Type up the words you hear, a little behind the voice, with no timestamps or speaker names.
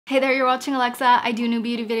Hey there, you're watching Alexa. I do new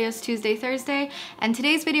beauty videos Tuesday, Thursday, and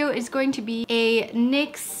today's video is going to be a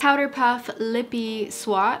NYX Powder Puff Lippie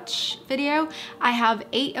swatch video. I have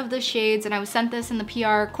 8 of the shades and I was sent this in the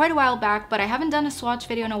PR quite a while back, but I haven't done a swatch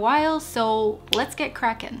video in a while, so let's get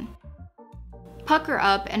cracking. Pucker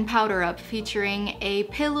Up and Powder Up, featuring a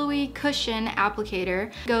pillowy cushion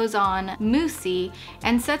applicator, goes on moussy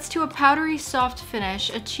and sets to a powdery soft finish.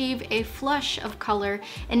 Achieve a flush of color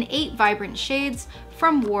in 8 vibrant shades,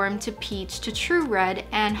 from warm to peach to true red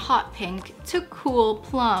and hot pink to cool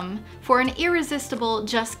plum, for an irresistible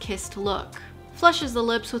just kissed look. Flushes the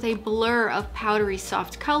lips with a blur of powdery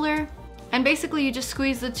soft color, and basically you just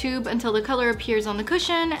squeeze the tube until the color appears on the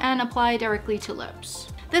cushion and apply directly to lips.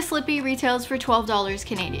 This lippie retails for $12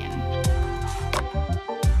 Canadian.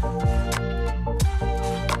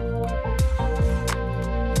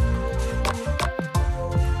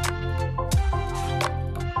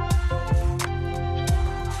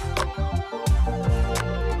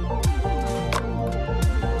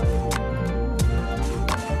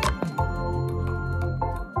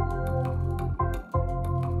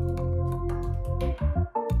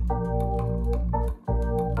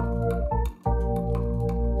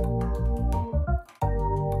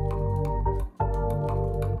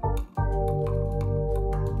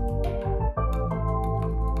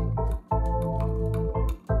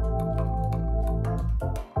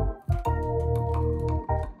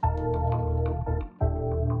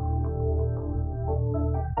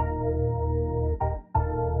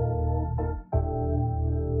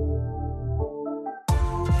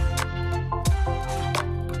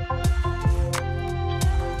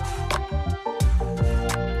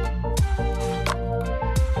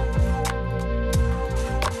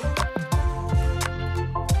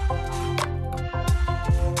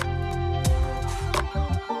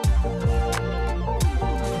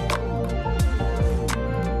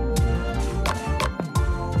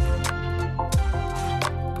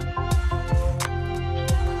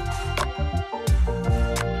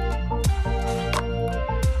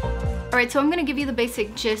 Alright, so I'm gonna give you the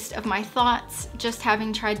basic gist of my thoughts, just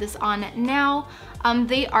having tried this on now.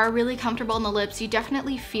 They are really comfortable on the lips. You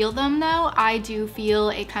definitely feel them though. I do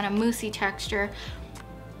feel a kind of moussy texture,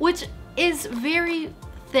 which is very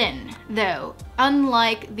thin though,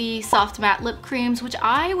 unlike the soft matte lip creams, which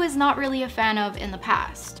I was not really a fan of in the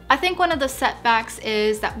past. I think one of the setbacks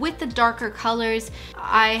is that with the darker colors,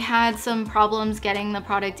 I had some problems getting the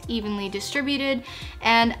product evenly distributed,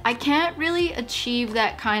 and I can't really achieve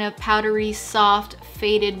that kind of powdery, soft,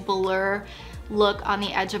 faded blur look on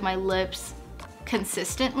the edge of my lips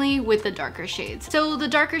consistently with the darker shades. So the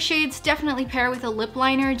darker shades definitely pair with a lip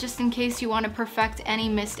liner just in case you want to perfect any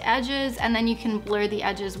missed edges, and then you can blur the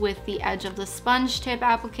edges with the edge of the sponge tip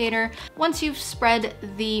applicator once you've spread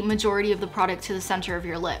the majority of the product to the center of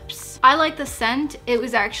your lips. I like the scent. It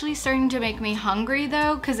was actually starting to make me hungry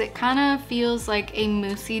though, because it kind of feels like a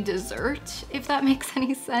moussy dessert, if that makes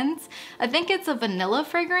any sense. I think it's a vanilla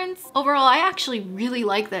fragrance. Overall, I actually really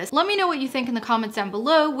like this. Let me know what you think in the comments down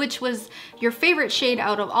below. Which was your favorite shade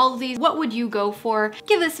out of all of these? What would you go for?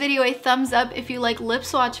 Give this video a thumbs up if you like lip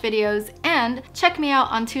swatch videos, and check me out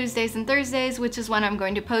on Tuesdays and Thursdays, which is when I'm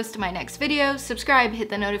going to post my next video. Subscribe, hit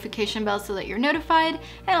the notification bell so that you're notified,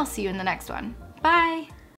 and I'll see you in the next one. Bye!